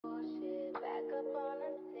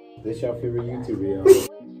This your favorite YouTube video.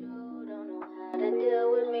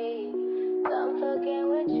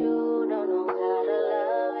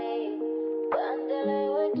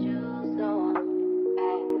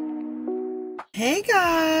 Hey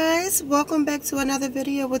guys, welcome back to another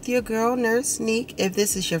video with your girl Nurse Sneak. If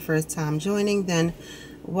this is your first time joining, then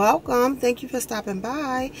welcome. Thank you for stopping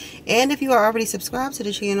by. And if you are already subscribed to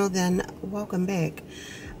the channel, then welcome back.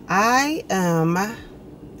 I am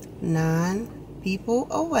 9 people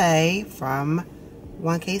away from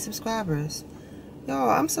 1K subscribers. Y'all,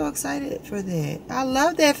 I'm so excited for that. I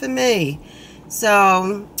love that for me.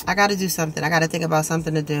 So I got to do something. I got to think about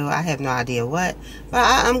something to do. I have no idea what, but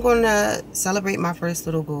I'm going to celebrate my first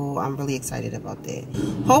little goal. I'm really excited about that.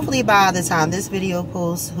 Hopefully by the time this video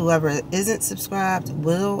posts, whoever isn't subscribed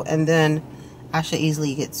will, and then I should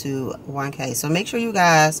easily get to 1K. So make sure you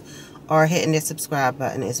guys are hitting the subscribe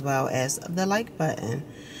button as well as the like button.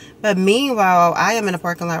 But meanwhile, I am in a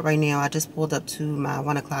parking lot right now. I just pulled up to my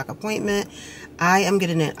 1 o'clock appointment. I am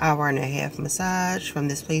getting an 1.5-hour massage from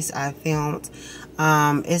this place I found.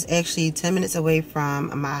 It's actually 10 minutes away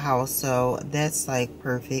from my house, so that's like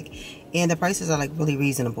perfect. And the prices are like really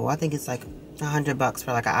reasonable. I think it's like $100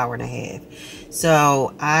 for like an 1.5 hours.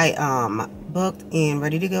 So I booked and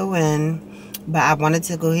ready to go in. But I wanted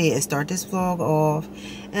to go ahead and start this vlog off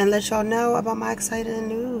and let y'all know about my exciting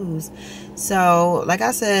news. So, like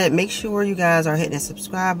I said, make sure you guys are hitting the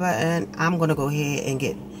subscribe button. I'm going to go ahead and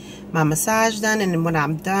get my massage done. And when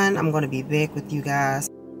I'm done, I'm going to be back with you guys.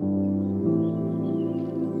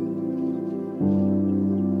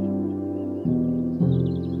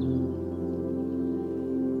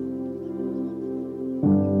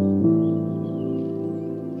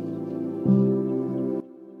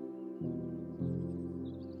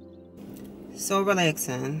 So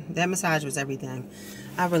relaxing. That massage was everything.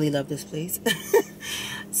 I really love this place.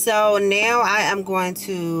 So now I am going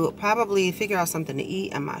to probably figure out something to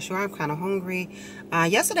eat. I'm not sure. I'm kind of hungry.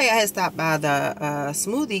 Yesterday I had stopped by the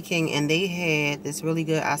Smoothie King, and they had this really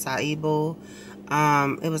good acai bowl.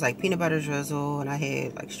 It was like peanut butter drizzle, and I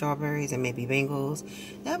had like strawberries and maybe bangles.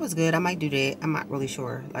 That was good. I might do that. I'm not really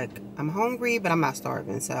sure. Like, I'm hungry, but I'm not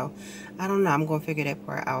starving. So I don't know. I'm going to figure that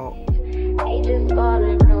part out. I just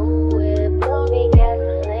wanna know it, blow me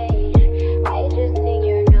gasoline. I just think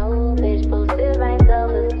you're no bitch, boosted my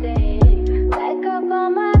self-esteem. Back up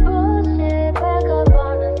on my bullshit, back up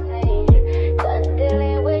on the scene. Done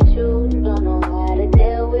dealing with you, don't know how to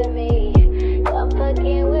deal with me. Done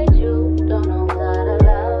fucking with you, don't know how to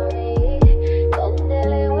love me. Done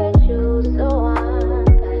dealing with you, so I'm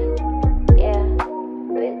back. Yeah,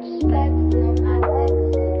 rich stacks on my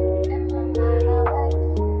legs, and my model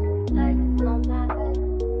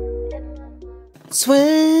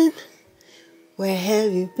Twin, where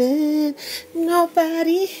have you been?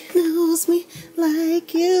 Nobody knows me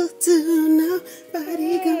like you do.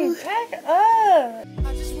 Nobody goes. Back up.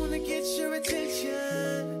 I just wanna get your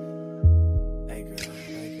attention. Hey girl,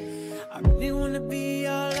 I really wanna be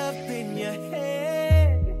all up in your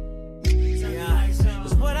head. Yeah,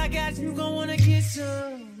 'cause what I got, you gon' wanna get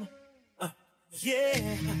some. Yeah,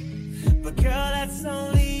 but girl, that's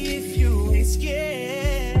only if you ain't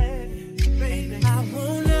scared. Baby, I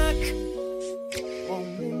won't knock,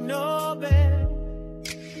 won't ring no bell.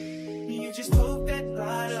 You just poke that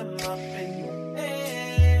bottom up in your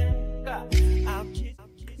head. I'll get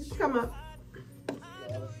Come up.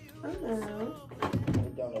 Hello.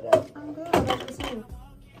 I'm good. How about yourself?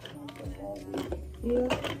 Yeah.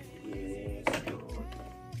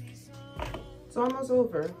 It's almost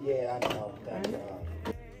over. Yeah, I know. Thank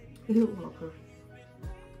God. You're welcome.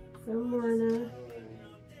 Good morning.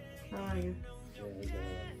 How are you?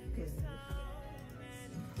 Good.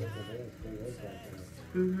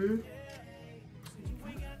 Mm-hmm.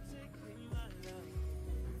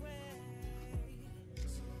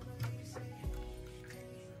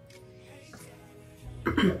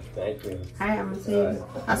 Thank you. Hi, I'm gonna see you.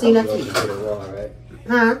 I'll see you next week. Tomorrow, right?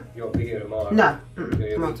 Huh? You won't be here tomorrow? No.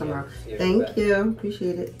 Come on tomorrow. Thank you.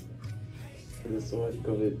 Appreciate it. So much.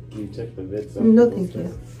 Go ahead. Can you check the vid? No, thank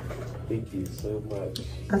you. Thank you so much.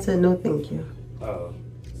 I said no, thank you. Oh.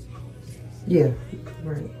 Yeah.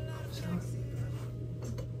 Right. So.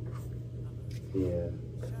 Yeah.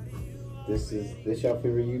 This your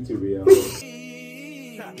favorite YouTube video.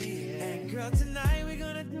 and girl, tonight we're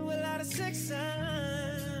gonna do a lot of sex.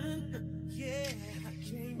 Yeah,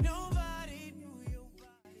 can't nobody do your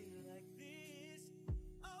body like this.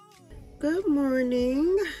 Good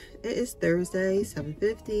morning. It is Thursday,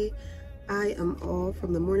 7:50. I am off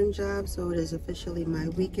from the morning job, so it is officially my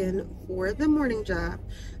weekend for the morning job.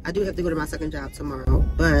 I do have to go to my second job tomorrow,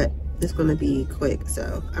 but it's going to be quick,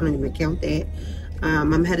 so I don't even count that.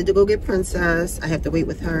 I'm headed to go get Princess. I have to wait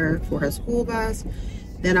with her for her school bus.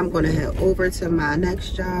 Then I'm going to head over to my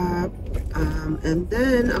next job. And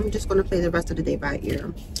then I'm just going to play the rest of the day by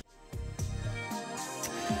ear.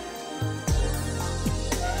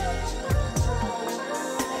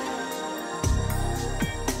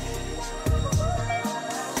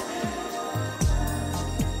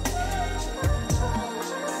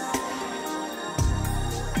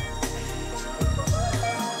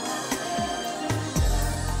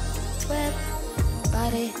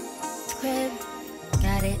 Crib,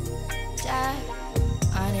 got it, die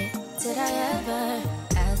on it. Did I ever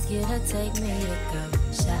ask you to take me to go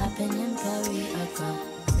shopping in Paris or go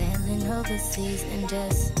sailing overseas and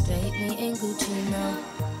just drape me in Gucci? No,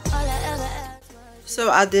 all I ever asked was.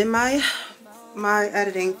 So I did my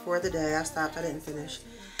editing for the day. I stopped, I didn't finish.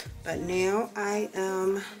 But now I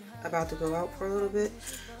am about to go out for a little bit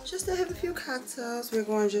just to have a few cocktails. We're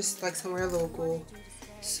going just like somewhere local.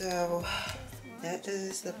 So that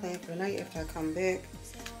is the plan for the night. After I come back,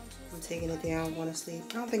 I'm taking it down, going to sleep.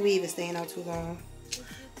 I don't think we even staying out too long,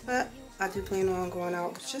 but I do plan on going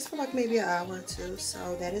out just for like maybe an hour or two.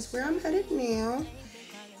 So that is where I'm headed now.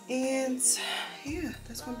 And yeah,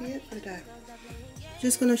 that's gonna be it for the day.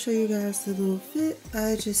 Just gonna show you guys the little fit.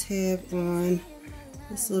 I just have on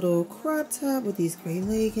this little crop top with these gray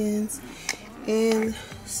leggings and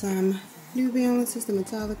some New Balances, the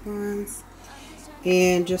metallic ones,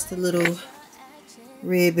 and just a little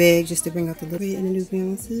red bag just to bring out the red and the New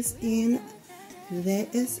Balances, and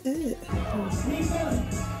that is it.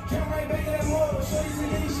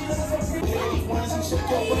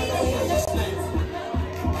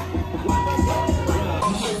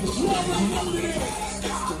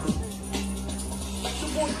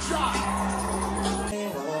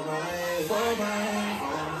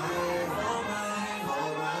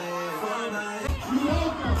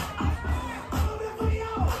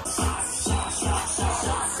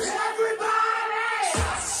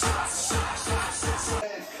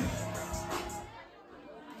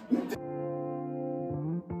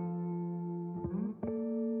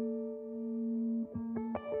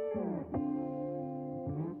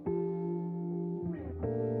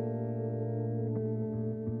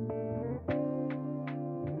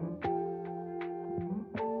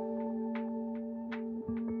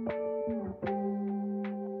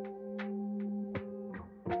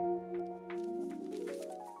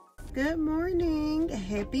 Good morning,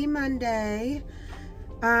 happy Monday.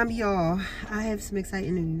 Y'all, I have some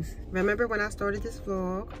exciting news. Remember when I started this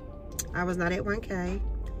vlog, I was not at 1K,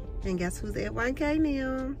 and guess who's at 1K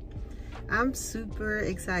now? I'm super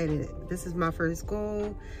excited. This is my first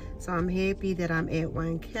goal, so I'm happy that I'm at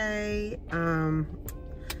 1K.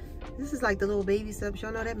 This is like the little baby steps,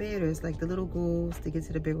 y'all know that matters, like the little goals to get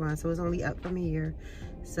to the big one. So it's only up from here.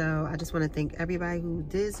 So I just want to thank everybody who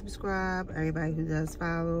did subscribe, everybody who does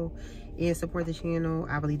follow and support the channel.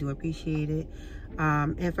 I really do appreciate it.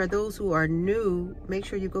 And for those who are new, make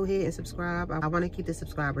sure you go ahead and subscribe. I want to keep the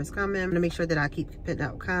subscribers coming. I'm going to make sure that I keep putting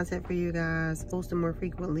out content for you guys, posting more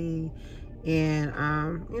frequently. And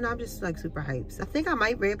you know, I'm just like super hyped. So I think I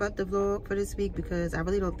might wrap up the vlog for this week because I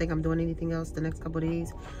really don't think I'm doing anything else the next couple of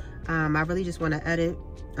days. I really just want to edit.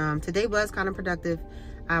 Today was kind of productive.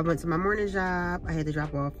 I went to my morning job. I had to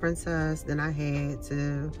drop off Princess. Then I had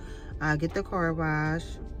to get the car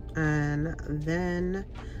washed, and then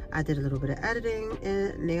I did a little bit of editing,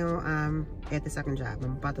 and now I'm at the second job.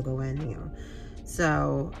 I'm about to go in now.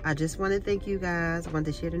 So I just want to thank you guys. I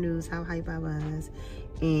wanted to share the news, how hype I was.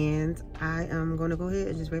 And I am going to go ahead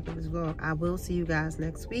and just wrap up this vlog. I will see you guys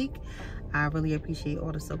next week. I really appreciate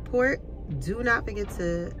all the support. Do not forget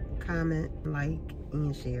to comment, like,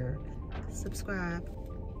 and share. Subscribe.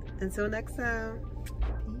 Until next time,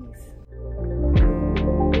 peace.